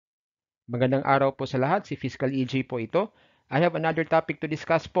Magandang araw po sa lahat. Si Fiscal EJ po ito. I have another topic to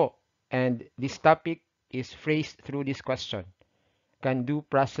discuss po. And this topic is phrased through this question. Can due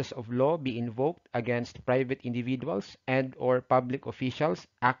process of law be invoked against private individuals and or public officials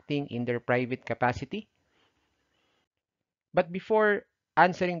acting in their private capacity? But before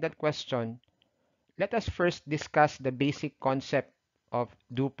answering that question, let us first discuss the basic concept of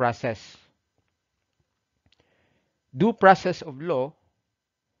due process. Due process of law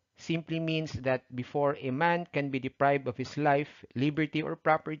simply means that before a man can be deprived of his life, liberty, or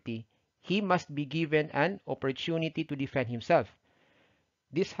property, he must be given an opportunity to defend himself.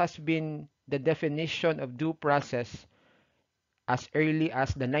 This has been the definition of due process as early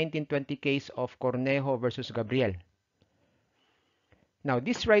as the 1920 case of Cornejo versus Gabriel. Now,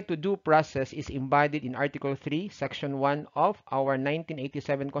 this right to due process is embodied in Article 3, Section 1 of our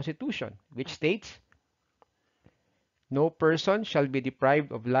 1987 Constitution, which states, "No person shall be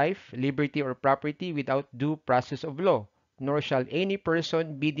deprived of life, liberty, or property without due process of law, nor shall any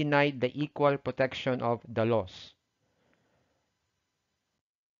person be denied the equal protection of the laws."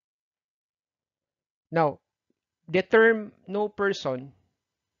 Now, the term "no person"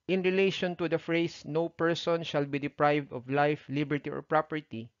 in relation to the phrase "no person shall be deprived of life, liberty, or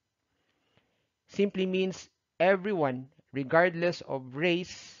property" simply means everyone, regardless of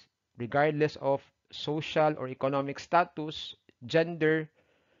race, regardless of social or economic status, gender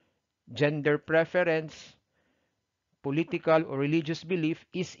preference, political or religious belief,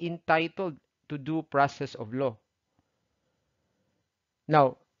 is entitled to due process of law.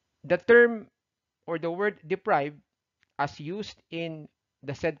 Now, the term or the word deprive, as used in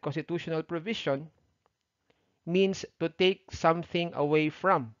the said constitutional provision, means to take something away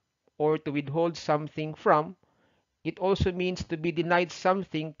from or to withhold something from. It also means to be denied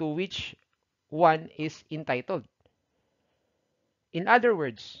something to which one is entitled. In other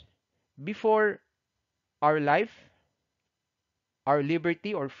words, before our life, our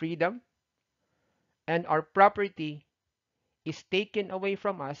liberty or freedom, and our property is taken away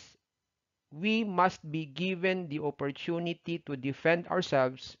from us, we must be given the opportunity to defend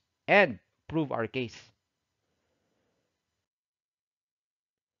ourselves and prove our case.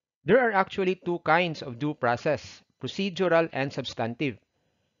 There are actually two kinds of due process: procedural and substantive.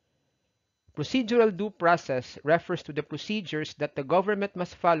 Procedural due process refers to the procedures that the government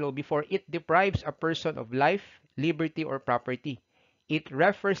must follow before it deprives a person of life, liberty, or property. It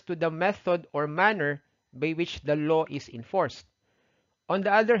refers to the method or manner by which the law is enforced. On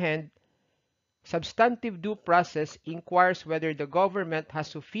the other hand, substantive due process inquires whether the government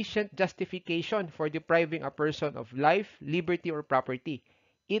has sufficient justification for depriving a person of life, liberty, or property.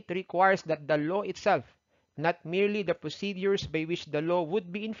 It requires that the law itself, not merely the procedures by which the law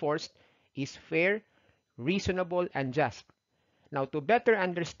would be enforced, is fair, reasonable, and just. Now, to better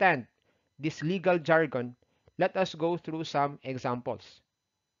understand this legal jargon, let us go through some examples.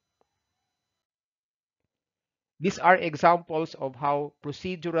 These are examples of how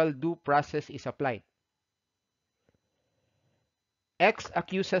procedural due process is applied. X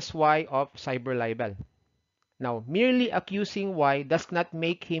accuses Y of cyber libel. Now, merely accusing Y does not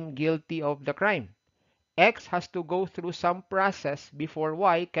make him guilty of the crime. X has to go through some process before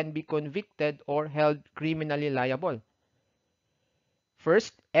Y can be convicted or held criminally liable.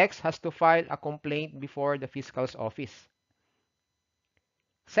 First, X has to file a complaint before the fiscal's office.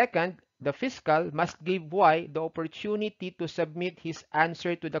 Second, the fiscal must give Y the opportunity to submit his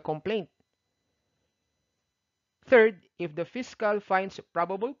answer to the complaint. Third, if the fiscal finds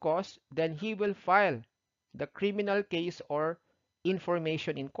probable cause, then he will file the criminal case or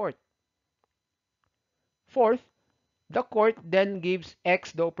information in court. Fourth, the court then gives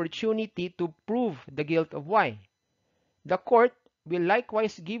X the opportunity to prove the guilt of Y. The court will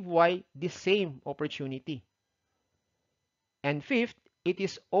likewise give Y the same opportunity. And fifth, it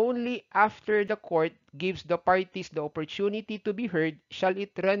is only after the court gives the parties the opportunity to be heard shall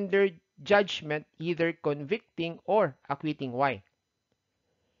it render judgment either convicting or acquitting Y.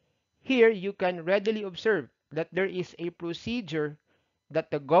 Here you can readily observe that there is a procedure that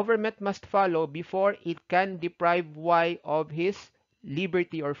the government must follow before it can deprive Y of his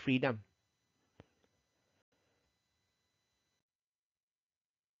liberty or freedom.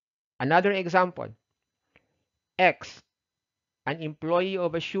 Another example, X, an employee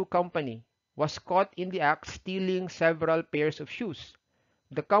of a shoe company, was caught in the act stealing several pairs of shoes.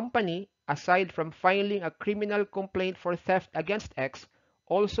 The company, aside from filing a criminal complaint for theft against X,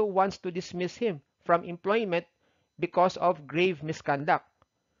 also wants to dismiss him from employment because of grave misconduct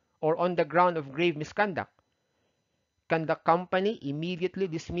or on the ground of grave misconduct. Can the company immediately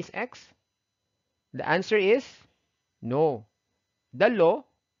dismiss X? The answer is no. The law,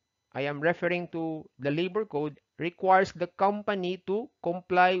 I am referring to the labor code, requires the company to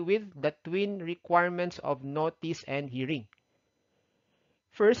comply with the twin requirements of notice and hearing.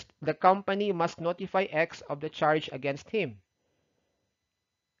 First, the company must notify X of the charge against him.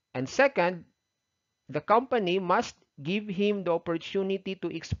 And second, the company must give him the opportunity to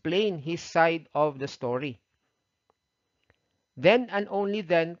explain his side of the story. Then and only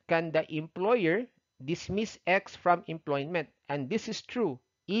then can the employer dismiss X from employment. And this is true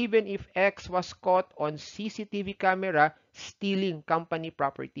even if X was caught on CCTV camera stealing company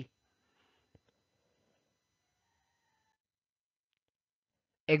property.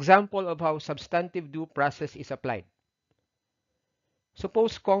 Example of how substantive due process is applied.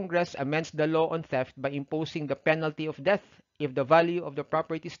 Suppose Congress amends the law on theft by imposing the penalty of death if the value of the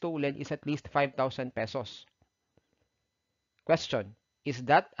property stolen is at least 5,000 pesos. Question: is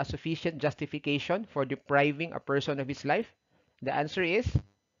that a sufficient justification for depriving a person of his life? The answer is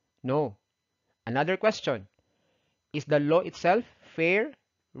no. Another question: is the law itself fair,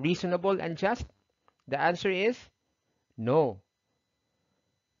 reasonable, and just? The answer is no.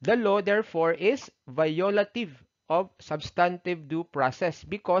 The law, therefore, is violative of substantive due process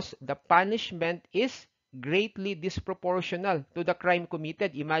because the punishment is greatly disproportional to the crime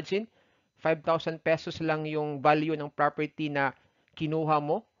committed. Imagine, 5,000 pesos lang yung value ng property na kinuha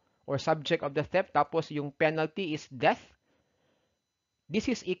mo or subject of the theft, tapos yung penalty is death. This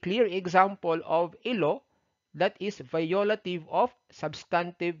is a clear example of a law that is violative of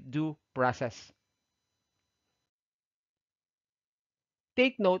substantive due process.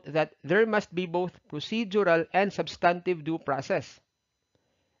 Take note that there must be both procedural and substantive due process.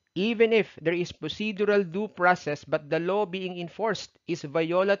 Even if there is procedural due process but the law being enforced is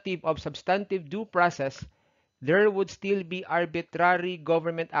violative of substantive due process, there would still be arbitrary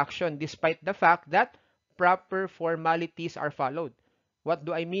government action despite the fact that proper formalities are followed. What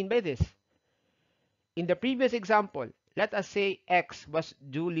do I mean by this? In the previous example, let us say X was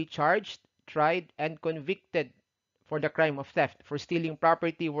duly charged, tried, and convicted for the crime of theft for stealing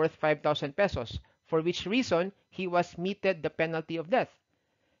property worth 5,000 pesos, for which reason he was meted the penalty of death.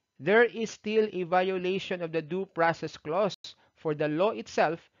 There is still a violation of the due process clause, for the law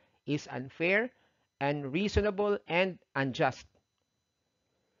itself is unfair, unreasonable, and unjust.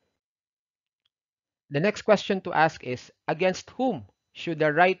 The next question to ask is, against whom should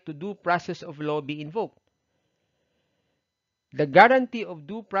the right to due process of law be invoked? The guarantee of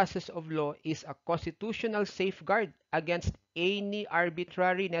due process of law is a constitutional safeguard against any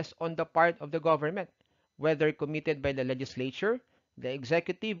arbitrariness on the part of the government, whether committed by the legislature, the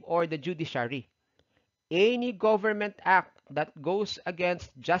executive, or the judiciary. Any government act that goes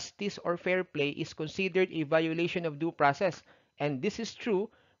against justice or fair play is considered a violation of due process, and this is true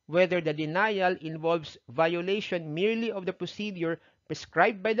whether the denial involves violation merely of the procedure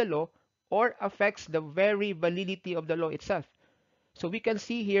prescribed by the law or affects the very validity of the law itself. So we can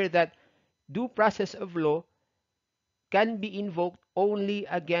see here that due process of law can be invoked only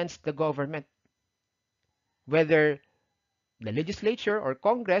against the government, whether the legislature or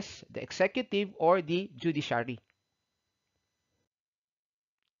Congress, the executive, or the judiciary.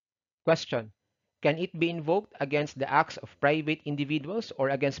 Question: can it be invoked against the acts of private individuals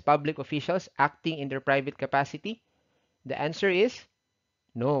or against public officials acting in their private capacity? The answer is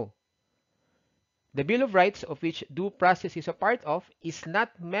no. The Bill of Rights, of which due process is a part of, is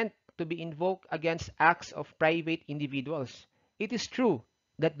not meant to be invoked against acts of private individuals. It is true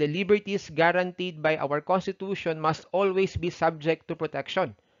that the liberties guaranteed by our Constitution must always be subject to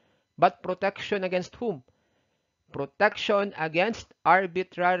protection. But protection against whom? Protection against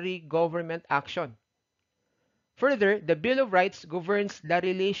arbitrary government action. Further, the Bill of Rights governs the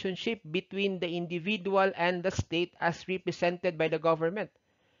relationship between the individual and the state as represented by the government.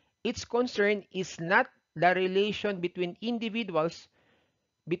 Its concern is not the relation between individuals,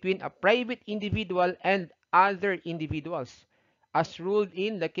 between a private individual and other individuals, as ruled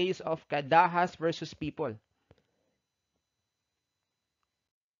in the case of Cadahas versus People.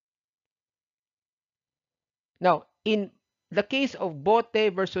 Now, in the case of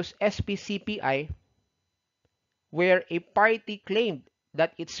Bote versus SPCPI, where a party claimed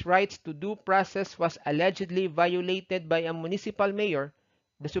that its rights to due process was allegedly violated by a municipal mayor,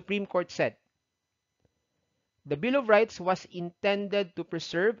 the Supreme Court said, the Bill of Rights was intended to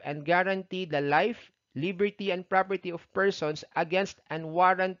preserve and guarantee the life, liberty, and property of persons against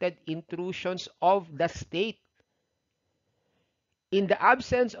unwarranted intrusions of the state. In the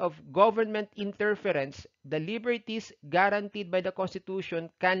absence of government interference, the liberties guaranteed by the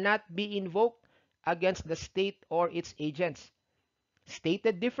Constitution cannot be invoked against the state or its agents.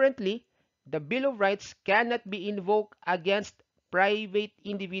 Stated differently, the Bill of Rights cannot be invoked against private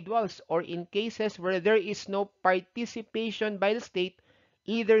individuals or in cases where there is no participation by the state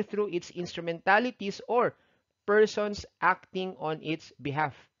either through its instrumentalities or persons acting on its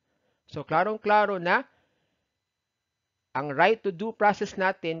behalf. So klarong-klaro na ang right to due process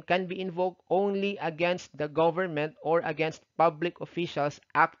natin can be invoked only against the government or against public officials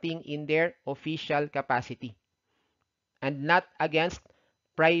acting in their official capacity and not against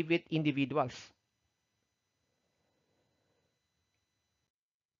private individuals.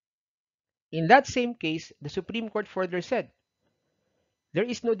 In that same case, the Supreme Court further said, there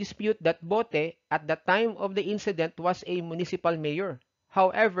is no dispute that Bote, at the time of the incident, was a municipal mayor.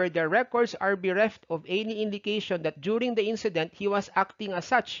 However, the records are bereft of any indication that during the incident he was acting as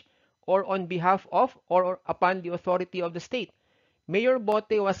such, or on behalf of, or upon the authority of the state. Mayor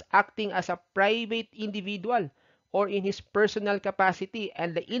Bote was acting as a private individual, or in his personal capacity,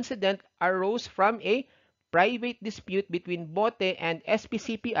 and the incident arose from a private dispute between Bote and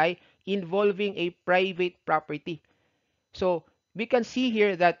SPCPI involving a private property. So, we can see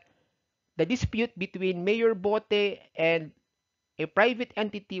here that the dispute between Mayor Bote and a private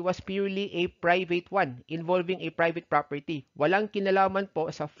entity was purely a private one involving a private property. Walang kinalaman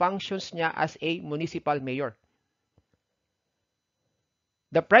po sa functions niya as a municipal mayor.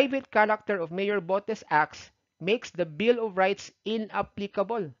 The private character of Mayor Bote's acts makes the Bill of Rights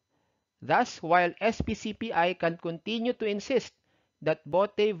inapplicable. Thus, while SPCPI can continue to insist that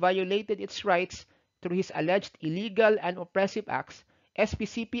Bote violated its rights through his alleged illegal and oppressive acts,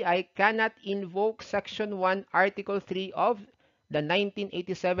 SPCPI cannot invoke Section 1, Article 3 of the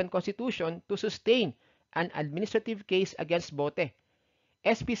 1987 Constitution to sustain an administrative case against Bote.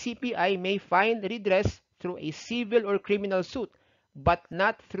 SPCPI may find redress through a civil or criminal suit, but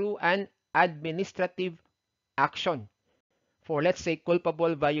not through an administrative action for, let's say,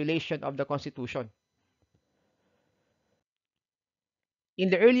 culpable violation of the Constitution. In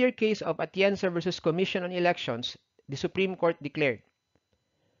the earlier case of Atienza versus Commission on Elections, the Supreme Court declared,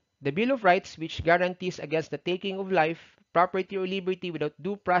 the Bill of Rights, which guarantees against the taking of life, property, or liberty without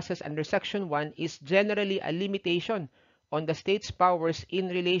due process under Section 1, is generally a limitation on the state's powers in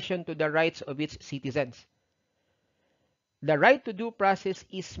relation to the rights of its citizens. The right to due process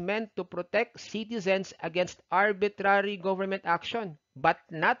is meant to protect citizens against arbitrary government action, but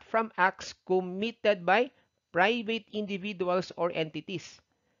not from acts committed by private individuals or entities.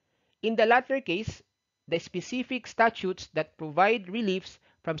 In the latter case, the specific statutes that provide reliefs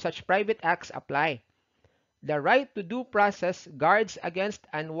from such private acts apply. The right to due process guards against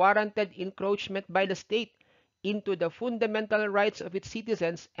unwarranted encroachment by the state into the fundamental rights of its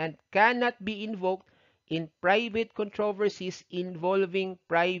citizens and cannot be invoked in private controversies involving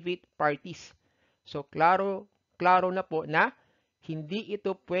private parties. So, klaro na po na hindi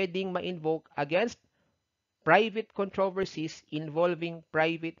ito pwedeng ma-invoke against private controversies involving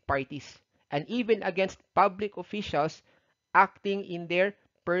private parties and even against public officials acting in their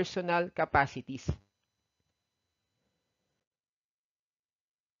personal capacities.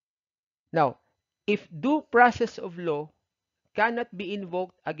 Now, if due process of law cannot be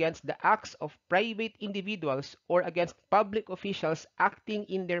invoked against the acts of private individuals or against public officials acting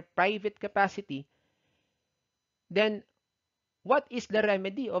in their private capacity, then what is the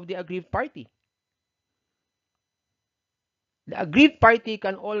remedy of the aggrieved party? The aggrieved party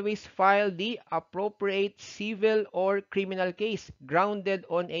can always file the appropriate civil or criminal case grounded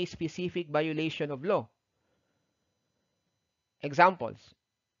on a specific violation of law. Examples: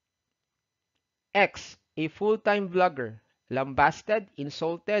 X, a full-time vlogger, lambasted,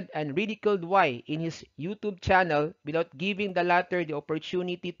 insulted, and ridiculed Y in his YouTube channel without giving the latter the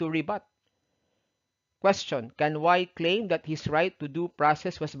opportunity to rebut. Question: can Y claim that his right to due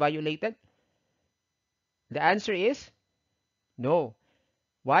process was violated? The answer is no.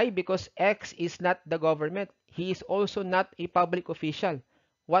 Why? Because X is not the government. He is also not a public official.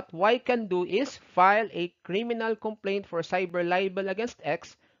 What Y can do is file a criminal complaint for cyber libel against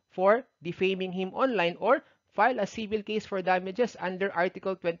X for defaming him online or file a civil case for damages under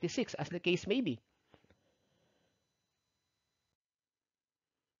Article 26 as the case may be.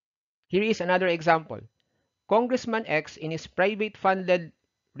 Here is another example. Congressman X, in his private funded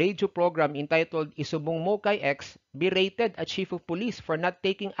radio program entitled Isubong Mo Kay X, berated a chief of police for not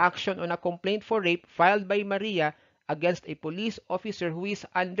taking action on a complaint for rape filed by Maria against a police officer who is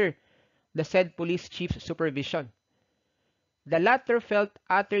under the said police chief's supervision. The latter felt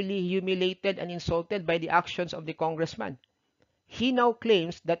utterly humiliated and insulted by the actions of the congressman. He now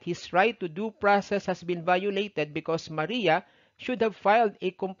claims that his right to due process has been violated because Maria should have filed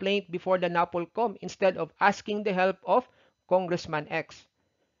a complaint before the NAPOLCOM instead of asking the help of Congressman X.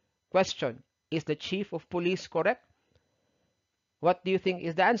 Question: is the chief of police correct? What do you think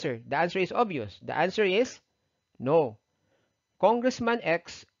is the answer? The answer is obvious. The answer is no. Congressman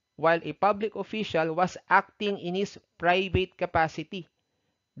X, while a public official, was acting in his private capacity.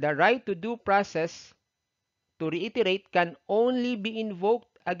 The right to due process, to reiterate, can only be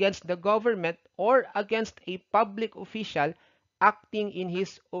invoked against the government or against a public official acting in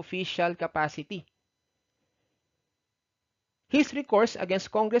his official capacity. His recourse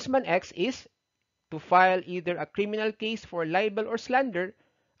against Congressman X is to file either a criminal case for libel or slander,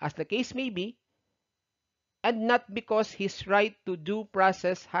 as the case may be, and not because his right to due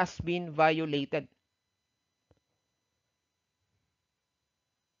process has been violated.